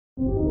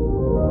In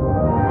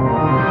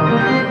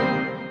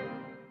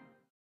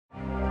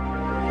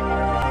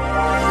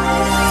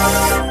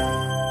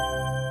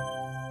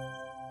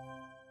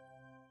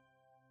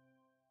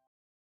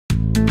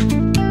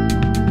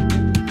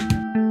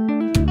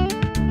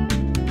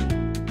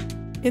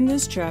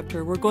this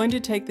chapter, we're going to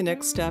take the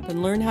next step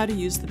and learn how to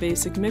use the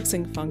basic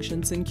mixing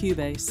functions in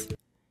Cubase.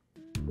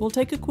 We'll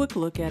take a quick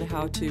look at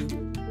how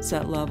to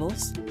set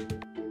levels,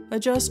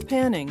 adjust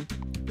panning,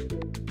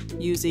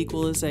 use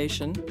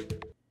equalization,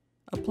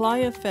 apply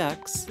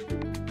effects,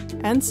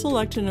 and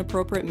select an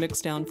appropriate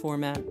mixdown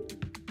format.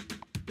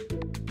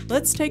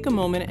 Let's take a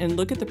moment and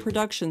look at the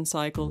production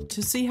cycle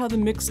to see how the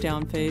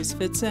mixdown phase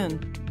fits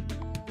in.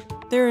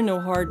 There are no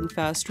hard and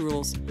fast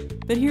rules,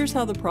 but here's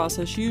how the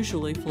process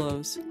usually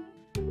flows.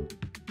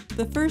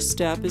 The first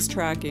step is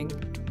tracking.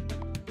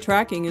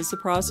 Tracking is the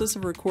process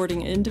of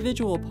recording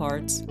individual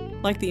parts,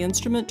 like the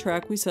instrument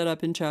track we set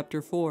up in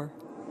Chapter 4.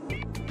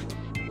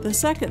 The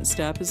second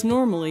step is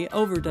normally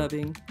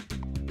overdubbing.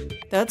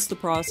 That's the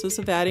process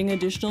of adding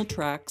additional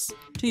tracks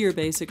to your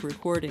basic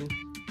recording.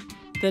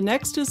 The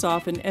next is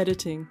often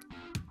editing.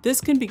 This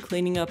can be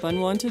cleaning up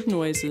unwanted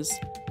noises,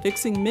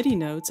 fixing MIDI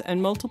notes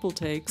and multiple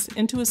takes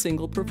into a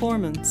single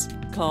performance,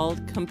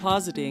 called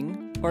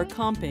compositing or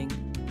comping.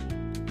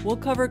 We'll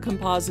cover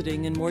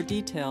compositing in more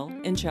detail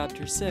in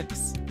Chapter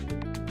 6.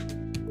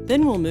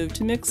 Then we'll move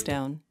to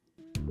mixdown.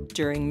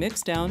 During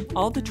mixdown,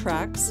 all the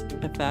tracks,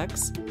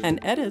 effects,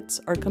 and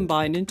edits are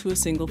combined into a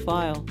single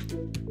file.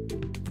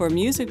 For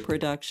music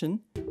production,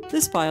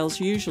 this file is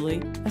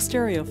usually a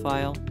stereo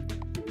file.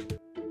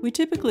 We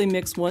typically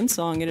mix one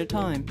song at a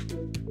time.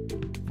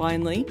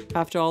 Finally,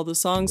 after all the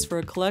songs for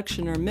a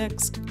collection are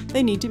mixed,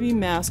 they need to be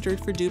mastered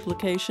for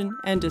duplication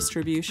and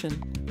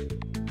distribution.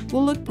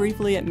 We'll look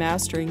briefly at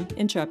mastering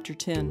in Chapter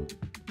 10.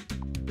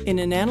 In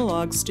an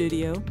analog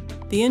studio,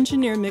 the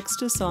engineer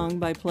mixed a song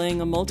by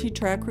playing a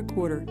multi-track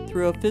recorder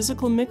through a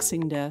physical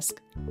mixing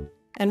desk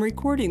and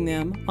recording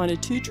them on a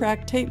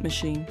 2-track tape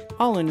machine,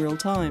 all in real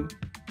time.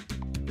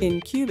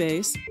 In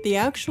Cubase, the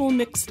actual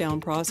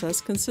mixdown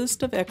process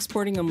consists of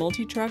exporting a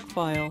multi-track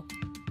file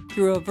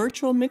through a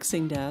virtual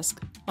mixing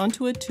desk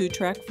onto a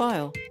 2-track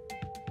file.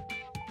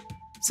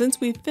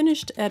 Since we've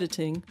finished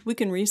editing, we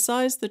can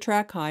resize the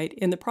track height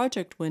in the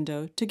project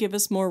window to give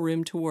us more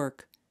room to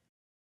work.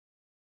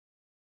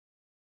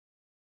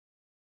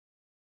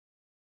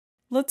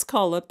 Let's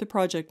call up the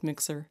project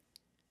mixer.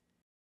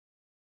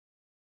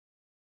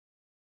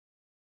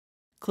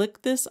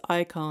 Click this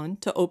icon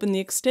to open the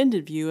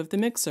extended view of the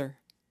mixer.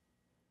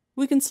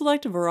 We can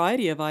select a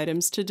variety of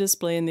items to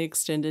display in the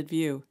extended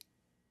view.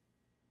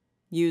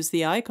 Use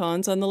the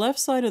icons on the left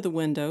side of the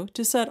window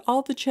to set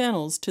all the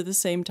channels to the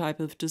same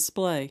type of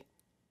display.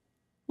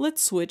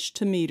 Let's switch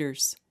to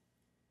meters.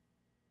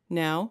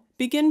 Now,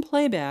 begin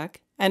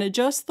playback and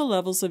adjust the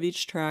levels of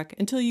each track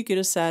until you get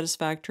a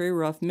satisfactory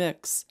rough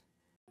mix.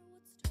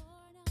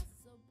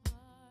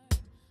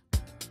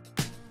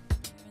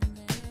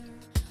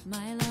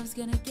 My love's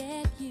gonna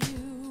get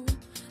you.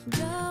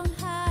 Don't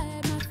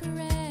hide my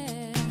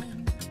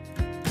friend.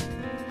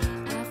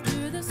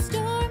 After the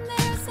storm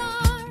there's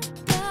our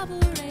double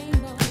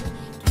rainbow.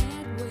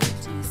 Can't wait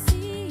to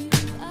see you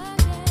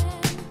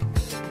again.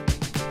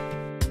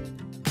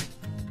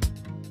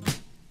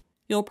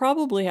 You'll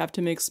probably have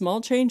to make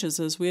small changes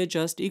as we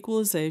adjust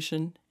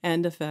equalization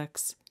and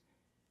effects.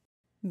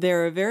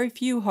 There are very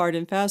few hard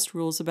and fast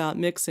rules about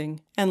mixing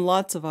and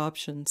lots of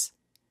options.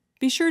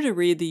 Be sure to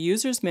read the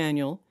user's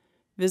manual,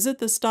 visit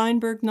the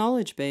Steinberg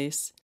knowledge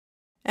base,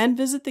 and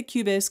visit the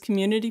Cubase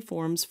community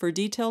forums for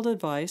detailed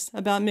advice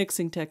about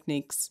mixing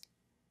techniques.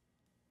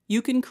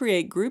 You can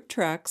create group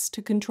tracks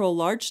to control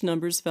large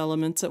numbers of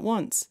elements at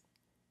once.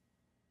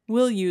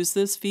 We'll use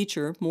this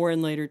feature more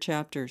in later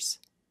chapters.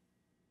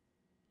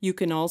 You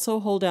can also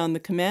hold down the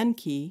Command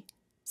key,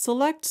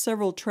 select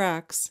several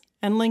tracks,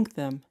 and link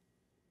them.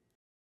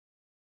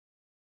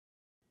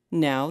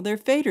 Now their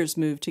faders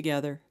move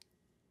together.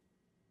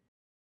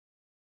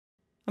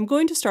 I'm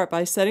going to start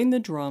by setting the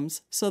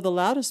drums so the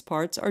loudest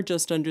parts are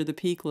just under the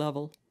peak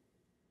level.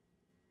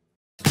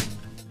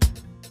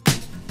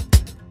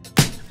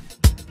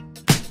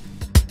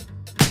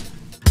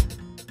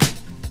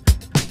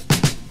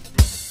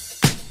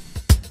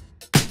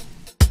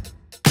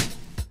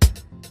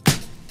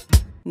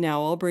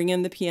 Now I'll bring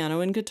in the piano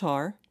and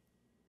guitar.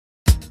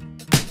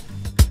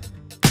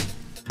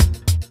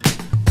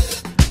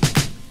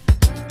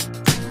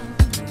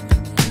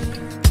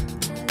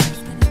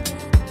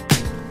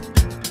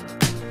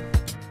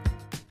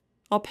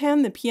 I'll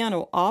pan the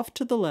piano off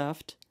to the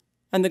left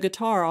and the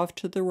guitar off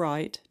to the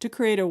right to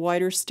create a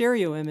wider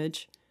stereo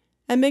image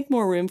and make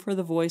more room for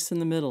the voice in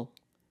the middle.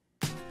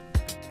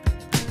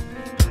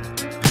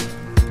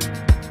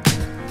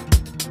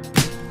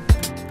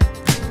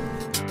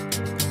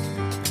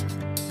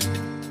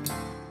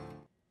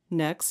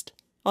 Next,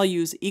 I'll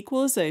use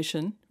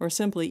equalization, or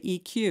simply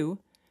EQ,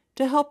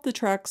 to help the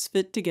tracks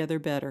fit together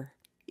better.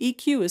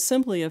 EQ is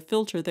simply a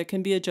filter that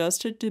can be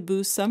adjusted to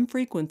boost some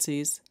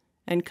frequencies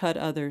and cut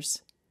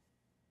others.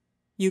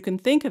 You can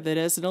think of it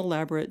as an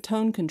elaborate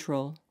tone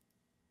control.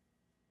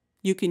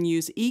 You can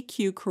use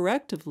EQ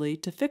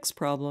correctively to fix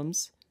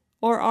problems,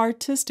 or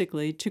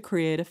artistically to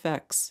create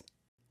effects.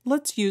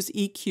 Let's use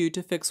EQ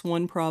to fix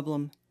one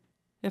problem.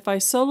 If I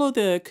solo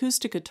the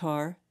acoustic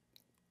guitar,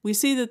 we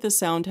see that the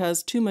sound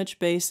has too much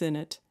bass in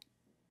it.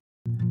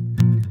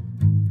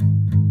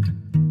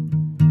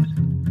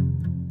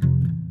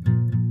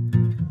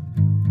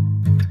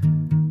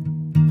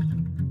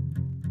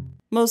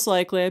 Most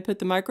likely I put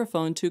the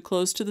microphone too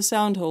close to the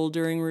sound hole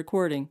during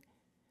recording.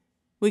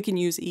 We can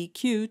use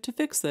EQ to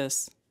fix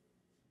this.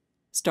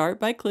 Start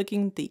by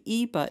clicking the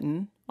E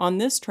button on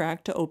this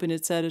track to open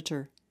its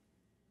editor.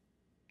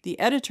 The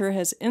editor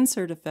has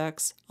insert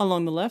effects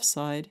along the left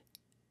side,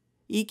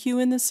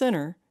 EQ in the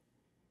center,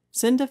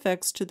 send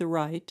effects to the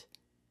right,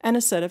 and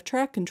a set of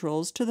track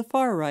controls to the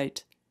far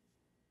right.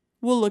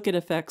 We'll look at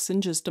effects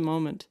in just a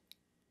moment.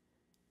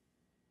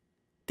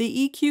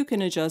 The EQ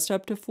can adjust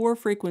up to 4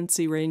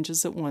 frequency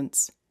ranges at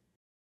once.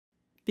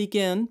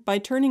 Begin by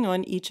turning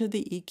on each of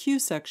the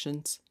EQ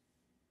sections.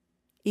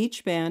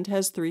 Each band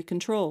has 3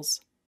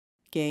 controls: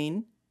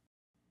 gain,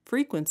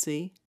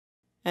 frequency,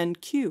 and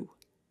Q.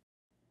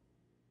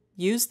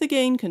 Use the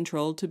gain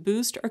control to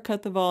boost or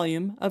cut the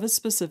volume of a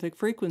specific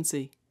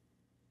frequency.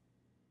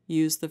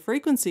 Use the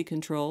frequency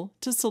control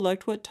to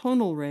select what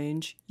tonal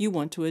range you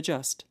want to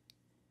adjust.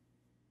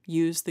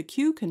 Use the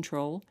Q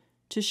control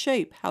to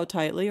shape how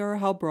tightly or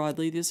how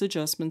broadly these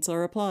adjustments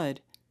are applied.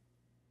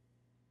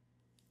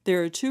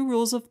 There are 2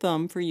 rules of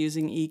thumb for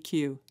using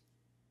EQ.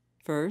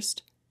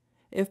 First,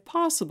 if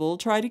possible,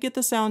 try to get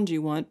the sound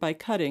you want by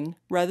cutting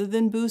rather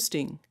than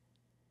boosting.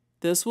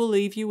 This will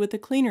leave you with a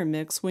cleaner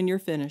mix when you're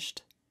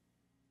finished.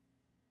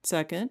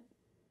 Second,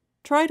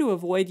 try to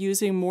avoid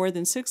using more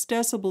than 6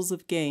 decibels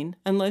of gain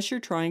unless you're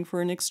trying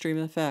for an extreme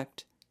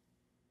effect.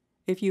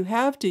 If you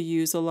have to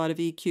use a lot of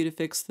EQ to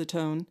fix the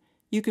tone,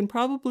 you can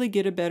probably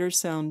get a better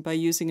sound by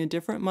using a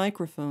different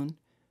microphone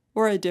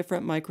or a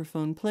different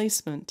microphone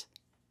placement.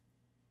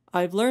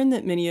 I've learned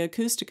that many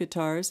acoustic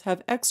guitars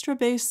have extra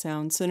bass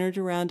sound centered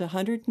around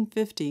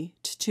 150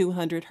 to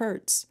 200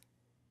 Hz.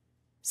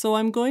 So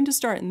I'm going to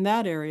start in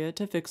that area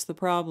to fix the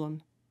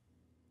problem.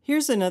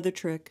 Here's another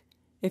trick.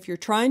 If you're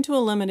trying to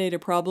eliminate a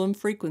problem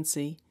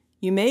frequency,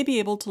 you may be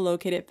able to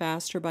locate it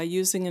faster by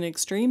using an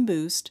extreme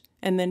boost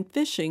and then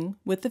fishing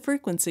with the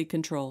frequency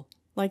control,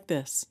 like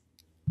this.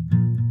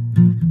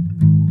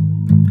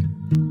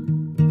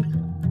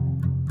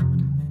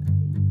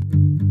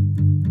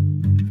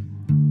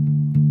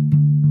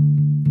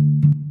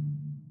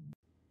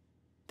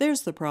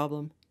 There's the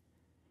problem.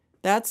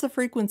 That's the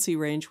frequency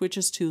range which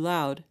is too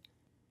loud.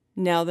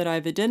 Now that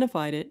I've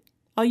identified it,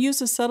 I'll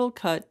use a subtle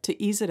cut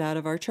to ease it out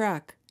of our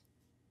track.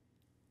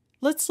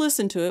 Let's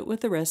listen to it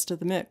with the rest of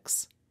the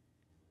mix.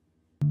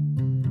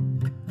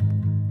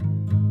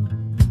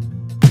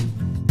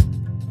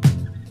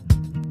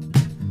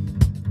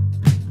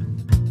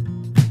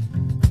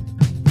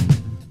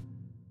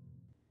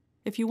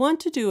 If you want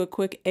to do a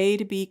quick A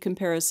to B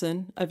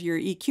comparison of your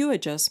EQ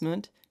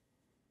adjustment,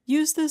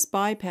 use this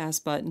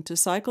bypass button to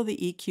cycle the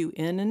EQ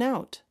in and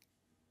out.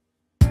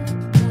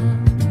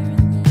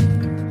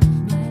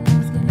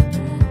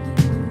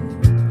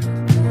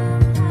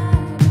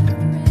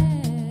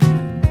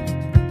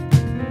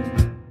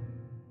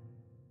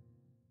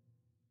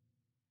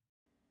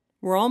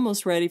 We're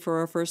almost ready for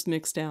our first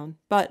mixdown,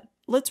 but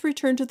let's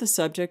return to the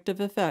subject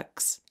of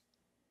effects.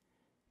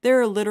 There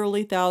are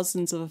literally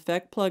thousands of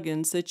effect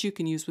plugins that you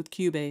can use with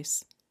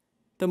Cubase.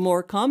 The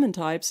more common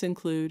types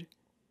include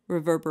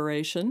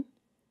reverberation,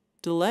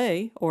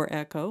 delay or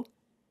echo,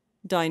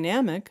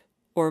 dynamic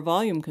or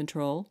volume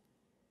control,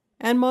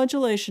 and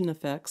modulation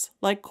effects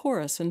like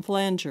chorus and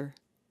flanger.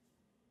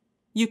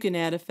 You can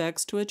add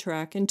effects to a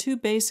track in 2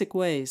 basic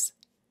ways.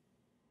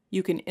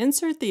 You can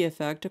insert the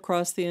effect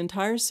across the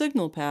entire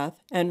signal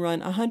path and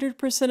run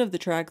 100% of the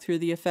track through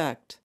the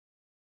effect.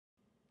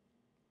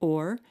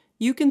 Or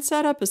you can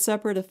set up a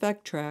separate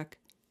effect track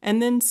and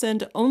then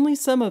send only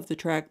some of the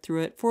track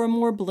through it for a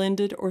more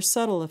blended or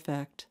subtle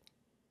effect.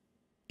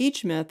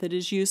 Each method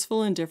is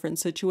useful in different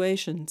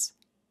situations.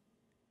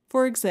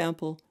 For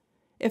example,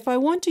 if I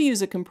want to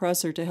use a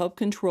compressor to help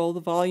control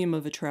the volume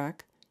of a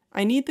track,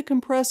 I need the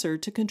compressor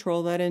to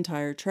control that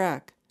entire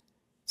track.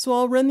 So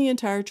I'll run the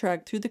entire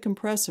track through the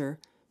compressor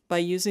by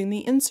using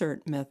the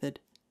insert method.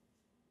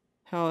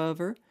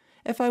 However,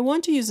 if I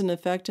want to use an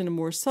effect in a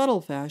more subtle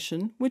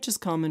fashion, which is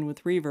common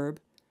with reverb,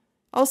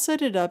 I'll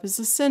set it up as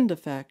a send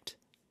effect.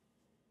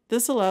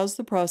 This allows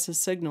the process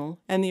signal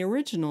and the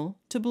original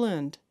to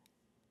blend.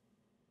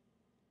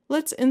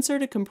 Let's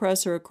insert a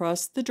compressor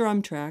across the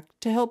drum track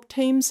to help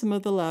tame some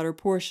of the louder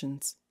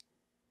portions.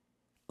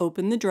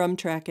 Open the drum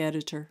track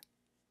editor.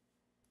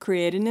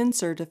 Create an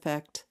insert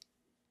effect.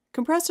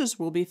 Compressors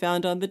will be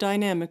found on the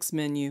Dynamics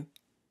menu.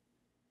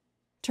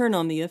 Turn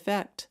on the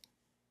effect.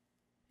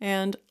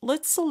 And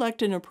let's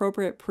select an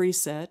appropriate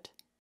preset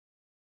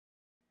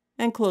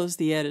and close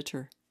the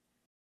editor.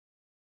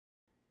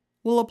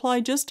 We'll apply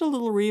just a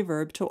little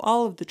reverb to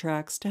all of the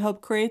tracks to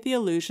help create the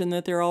illusion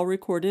that they're all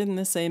recorded in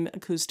the same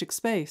acoustic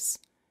space.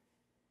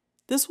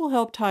 This will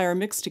help tie our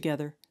mix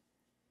together.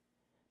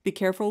 Be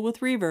careful with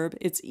reverb,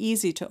 it's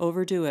easy to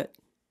overdo it.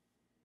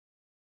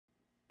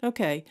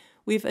 Okay,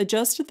 we've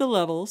adjusted the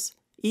levels,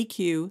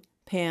 EQ,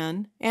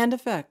 pan, and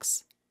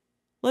effects.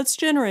 Let's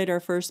generate our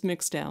first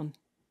mixdown.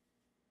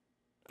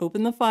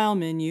 Open the File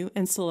menu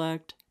and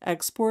select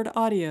Export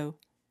Audio.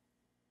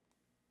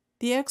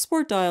 The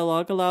export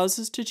dialog allows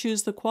us to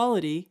choose the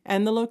quality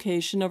and the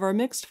location of our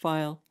mixed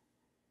file.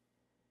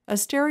 A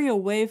stereo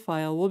WAV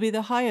file will be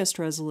the highest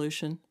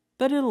resolution,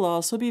 but it'll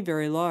also be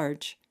very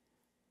large.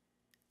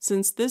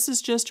 Since this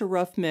is just a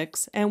rough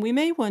mix and we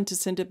may want to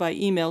send it by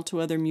email to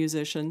other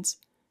musicians,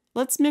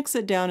 let's mix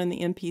it down in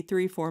the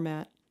MP3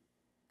 format.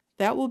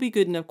 That will be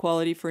good enough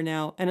quality for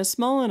now and a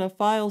small enough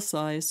file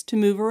size to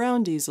move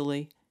around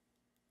easily.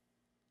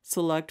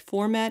 Select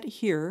Format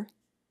here.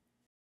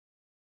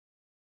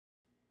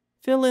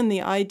 Fill in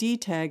the ID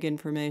tag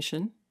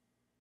information.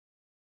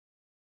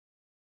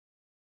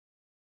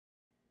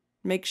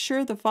 Make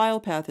sure the file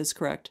path is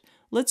correct.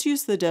 Let's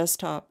use the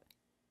desktop.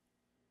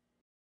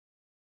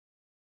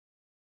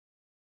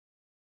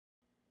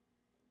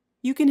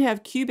 You can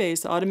have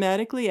Cubase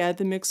automatically add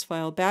the mix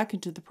file back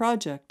into the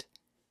project.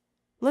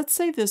 Let's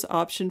save this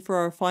option for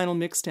our final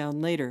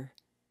mixdown later.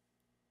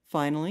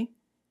 Finally,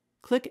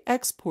 click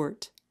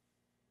Export.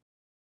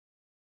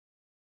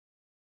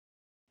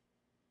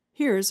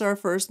 Here's our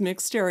first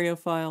mixed stereo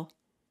file.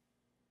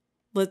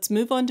 Let's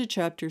move on to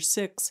Chapter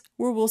 6,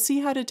 where we'll see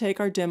how to take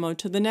our demo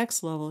to the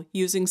next level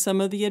using some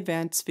of the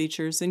advanced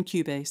features in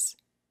Cubase.